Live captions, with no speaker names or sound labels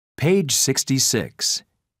Page 66,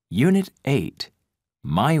 Unit 8,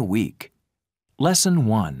 My Week. Lesson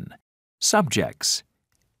 1, Subjects.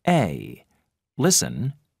 A.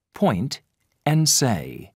 Listen, point, and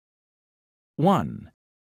say. 1,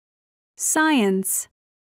 Science,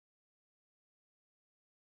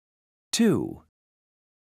 2,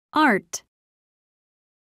 art,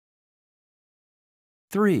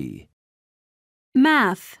 3,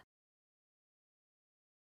 math,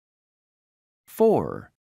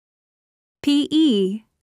 4, PE,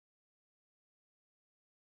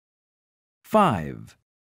 5,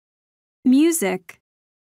 music,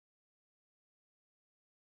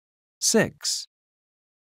 6.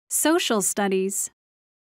 social studies.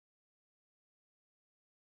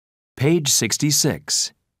 Page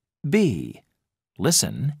 66. B.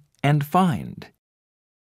 Listen and find.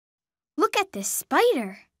 Look at this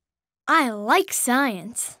spider. I like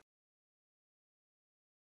science.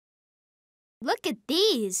 Look at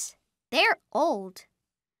these. They're old.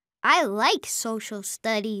 I like social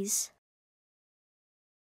studies.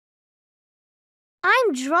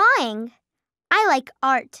 I'm drawing. I like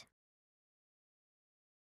art.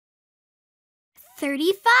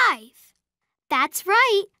 35. That's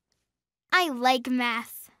right. I like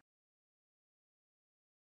math.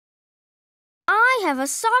 I have a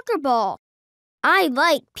soccer ball. I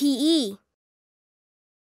like PE.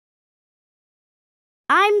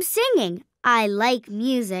 I'm singing. I like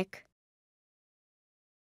music.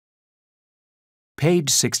 Page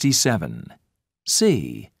 67.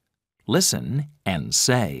 C. Listen and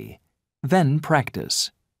say. Then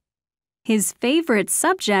practice. His favorite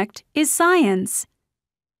subject is science.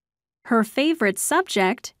 Her favorite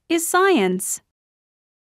subject is science.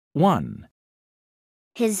 1,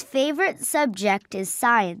 His favorite subject is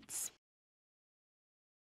science.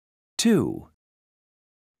 2,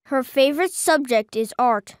 Her favorite subject is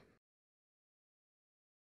art.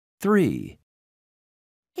 3,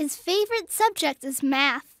 His favorite subject is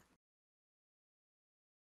math.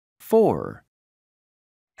 4,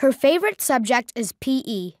 Her favorite subject is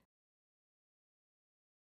PE.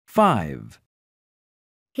 5,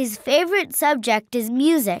 His favorite subject is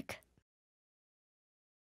music.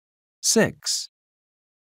 6.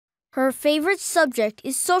 Her favorite subject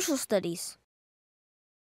is social studies.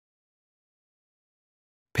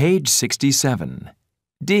 Page 67.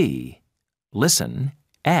 D. Listen,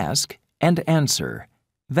 ask, and answer.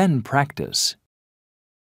 Then practice.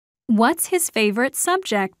 What's his favorite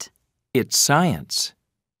subject? It's science.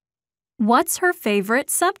 What's her favorite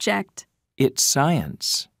subject? It's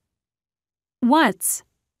science. What's?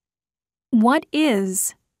 What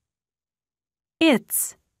is?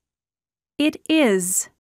 It's. It is.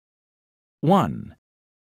 1,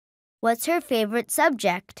 What's her favorite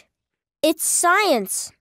subject? It's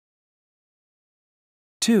science.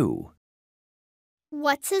 2,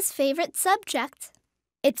 What's his favorite subject?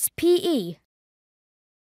 It's PE.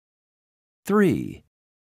 3,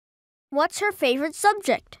 What's her favorite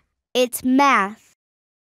subject? It's math.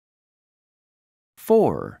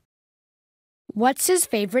 4, What's his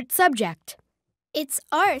favorite subject? It's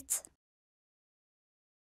art.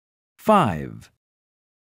 5,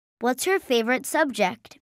 What's her favorite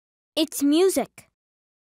subject? It's music.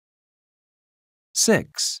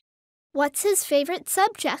 6. What's his favorite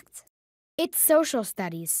subject? It's social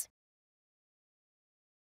studies.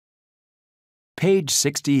 Page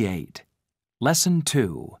 68. Lesson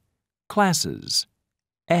 2. Classes.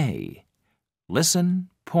 A. Listen,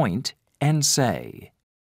 point, and say.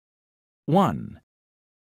 1,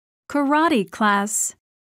 Karate class.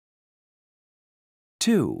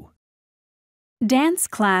 2, Dance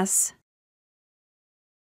class.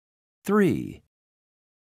 3,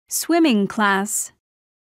 Swimming class.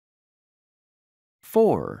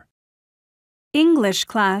 4, English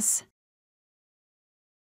class.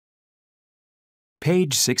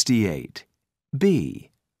 Page 68. B.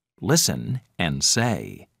 Listen and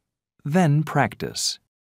say. Then practice.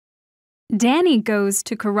 Danny goes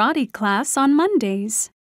to karate class on Mondays.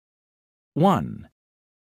 1,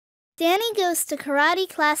 Danny goes to karate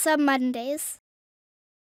class on Mondays.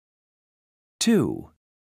 2,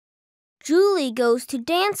 Julie goes to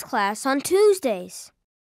dance class on Tuesdays.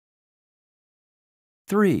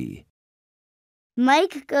 3,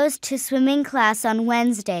 Mike goes to swimming class on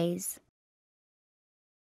Wednesdays.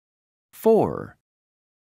 4,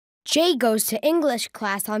 Jay goes to English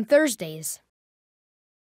class on Thursdays.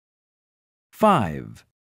 5,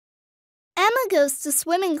 Emma goes to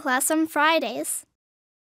swimming class on Fridays.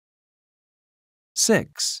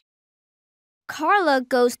 6, Carla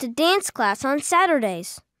goes to dance class on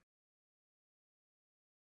Saturdays.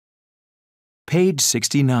 Page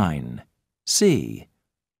 69. C.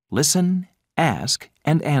 Listen Ask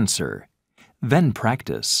and answer. Then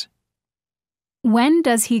practice. When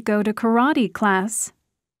does he go to karate class?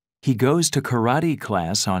 He goes to karate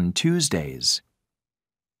class on Tuesdays.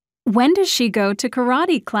 When does she go to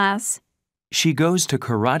karate class? She goes to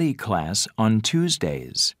karate class on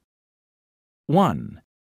Tuesdays. 1,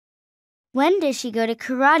 When does she go to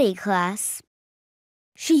karate class?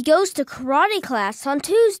 She goes to karate class on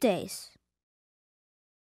Tuesdays.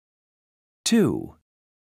 2,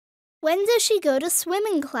 When does she go to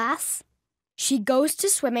swimming class? She goes to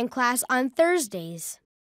swimming class on Thursdays.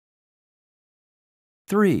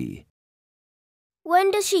 3,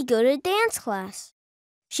 When does she go to dance class?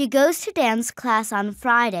 She goes to dance class on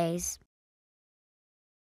Fridays.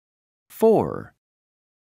 4,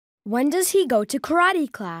 When does he go to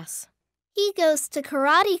karate class? He goes to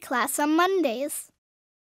karate class on Mondays.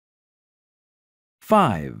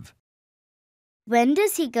 5, When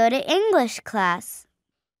does he go to English class?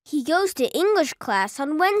 He goes to English class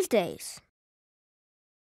on Wednesdays.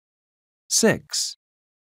 6,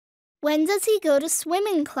 When does he go to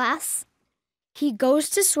swimming class? He goes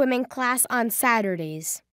to swimming class on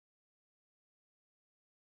Saturdays.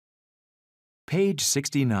 Page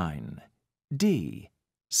 69. D.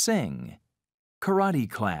 Sing. Karate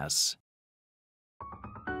class.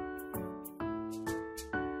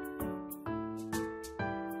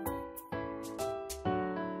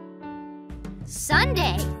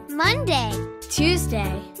 Sunday, Monday,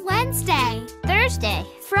 Tuesday, Wednesday, Thursday,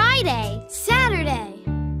 Friday, Saturday.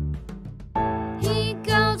 He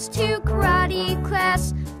goes to karate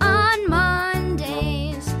class on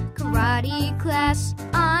Mondays. Karate class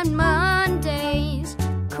on Mondays.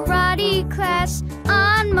 Karate class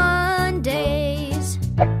on Mondays.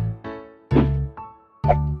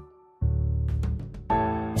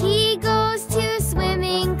 He goes to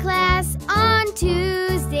swimming class on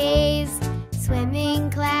Tuesdays. Swimming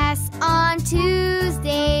class on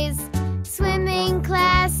Tuesdays. Swimming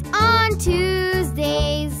class on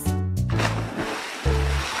Tuesdays.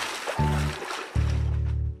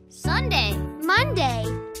 Sunday, Monday,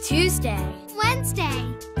 Tuesday,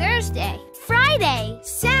 Wednesday, Thursday, Friday,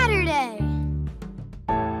 Saturday.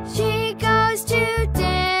 She goes to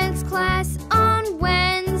dance class on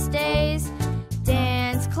Wednesdays.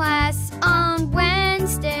 Dance class on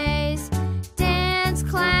Wednesdays. Dance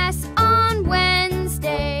class on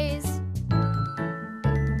Wednesdays.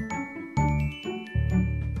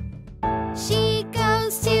 She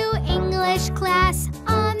goes to English class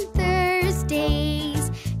on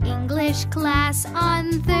Thursdays. English class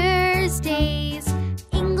on Thursdays.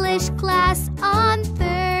 English class on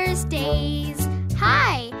Thursdays.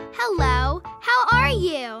 Hi, hello, how are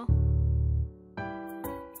you?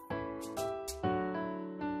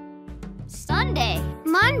 Sunday,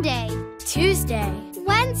 Monday, Tuesday,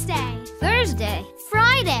 Wednesday, Thursday,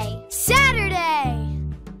 Friday, Saturday.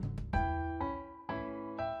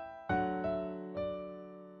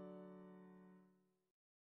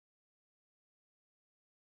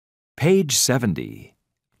 Page 70.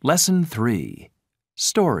 Lesson 3.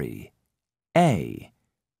 Story. A.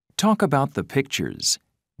 Talk about the pictures,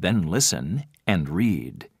 then listen and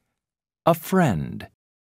read. A friend.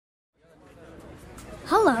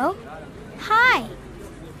 Hello. Hi.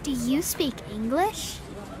 Do you speak English?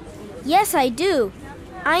 Yes, I do.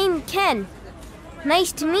 I'm Ken.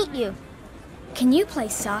 Nice to meet you. Can you play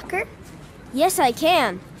soccer? Yes, I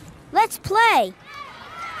can. Let's play.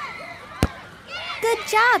 Good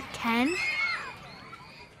job, Ken.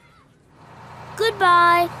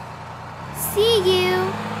 Goodbye. See you.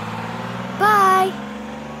 Bye.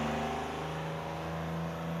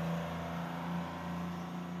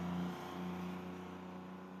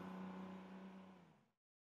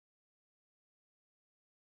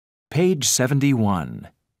 Page 71.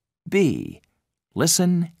 B.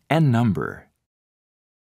 Listen and number.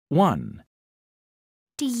 1,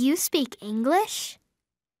 Do you speak English?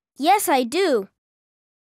 Yes, I do.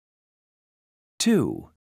 2,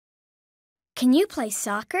 Can you play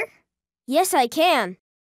soccer? Yes, I can.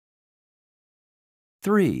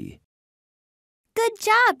 3, Good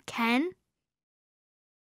job, Ken.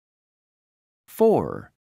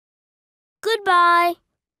 4, Goodbye.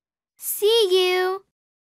 See you.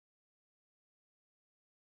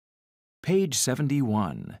 Page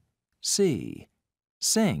 71. C.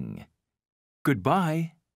 Sing.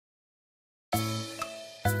 Goodbye.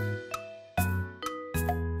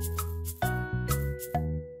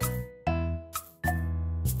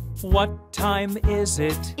 What time is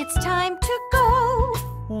it? It's time to go.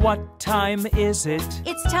 What time is it?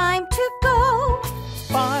 It's time to go.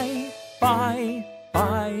 Bye, bye,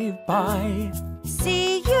 bye, bye.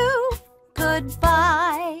 See you.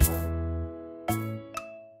 Goodbye.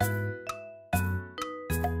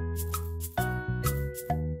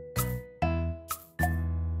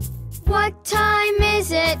 What time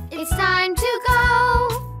is it? It's time to go.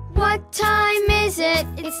 What time is it?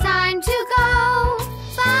 It's time to go.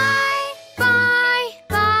 Bye, bye,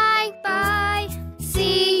 bye, bye.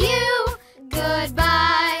 See you.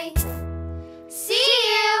 Goodbye. See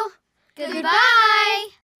you. Goodbye.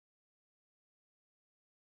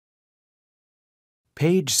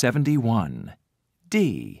 Page 71.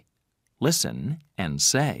 D. Listen and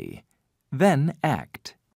say. Then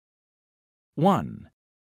act. 1,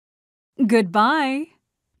 Goodbye.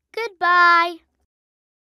 Goodbye.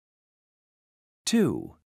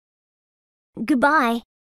 2, Goodbye.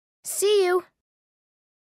 See you.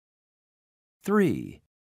 3,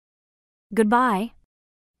 Goodbye.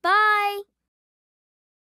 Bye.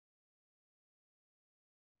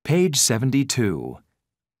 Page 72.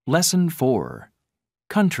 Lesson 4.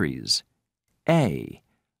 Countries. A.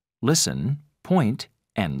 Listen, point,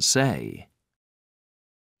 and say.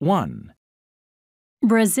 1,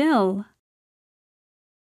 Brazil.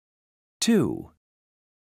 2,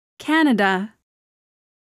 Canada.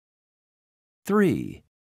 3,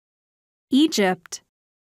 Egypt.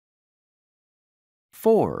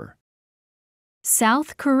 4,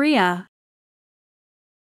 South Korea.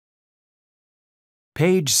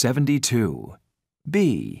 Page 72.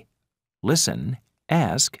 B. Listen,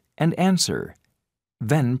 ask, and answer.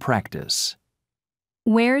 Then practice.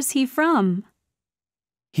 Where's he from?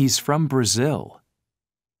 He's from Brazil.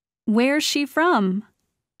 Where's she from?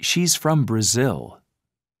 She's from Brazil.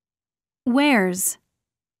 Where's?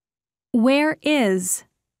 Where is?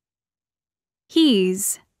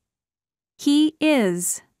 He's. He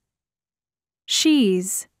is.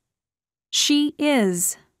 She's. She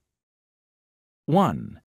is.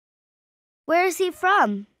 1, Where's he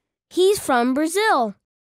from? He's from Brazil.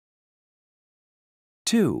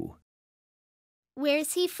 2,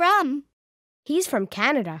 Where's he from? He's from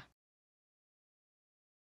Canada.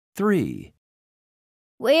 3,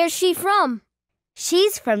 Where's she from?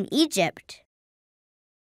 She's from Egypt.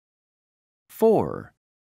 4,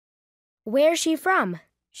 Where's she from?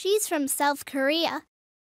 She's from South Korea.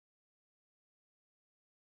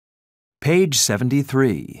 Page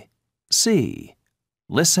 73. C.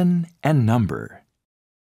 Listen and number.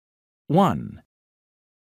 1,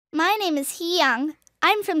 My name is Hee-young.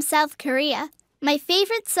 I'm from South Korea. My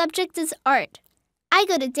favorite subject is art. I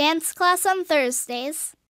go to dance class on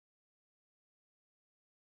Thursdays.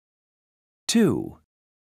 2,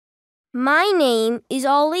 My name is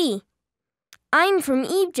Ali. I'm from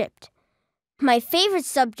Egypt. My favorite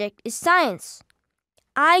subject is science.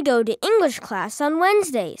 I go to English class on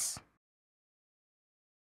Wednesdays.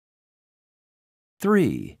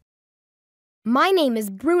 3, My name is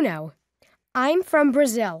Bruno. I'm from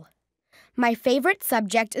Brazil. My favorite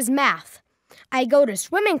subject is math. I go to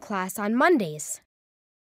swimming class on Mondays.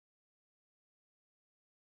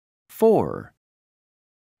 4,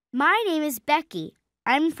 My name is Becky.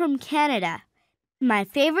 I'm from Canada. My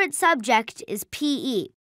favorite subject is PE.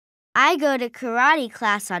 I go to karate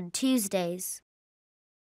class on Tuesdays.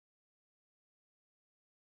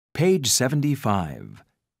 Page 75.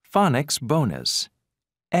 Phonics bonus.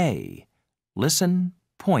 A. Listen,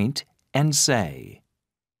 point, and say.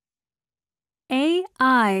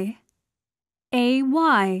 A-I.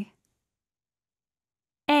 A-Y.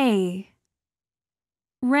 A.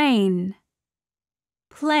 Rain.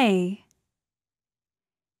 Play.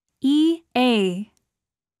 E-A.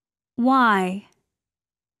 Y.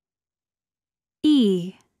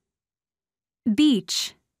 E.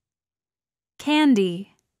 Beach.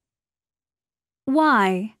 Candy.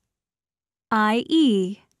 Y.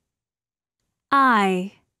 I-E.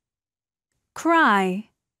 I. Cry.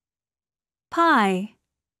 Pie.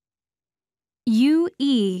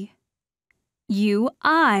 U-E.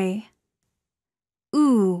 U-I.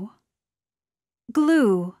 Ooh.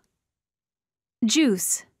 Glue.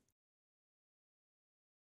 Juice.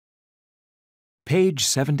 Page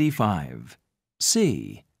 75.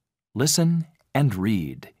 C. Listen and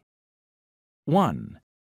read. 1,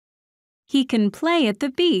 He can play at the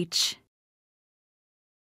beach.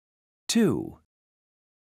 2,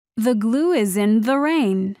 The glue is in the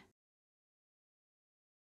rain.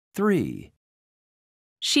 3,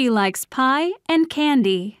 She likes pie and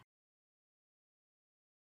candy.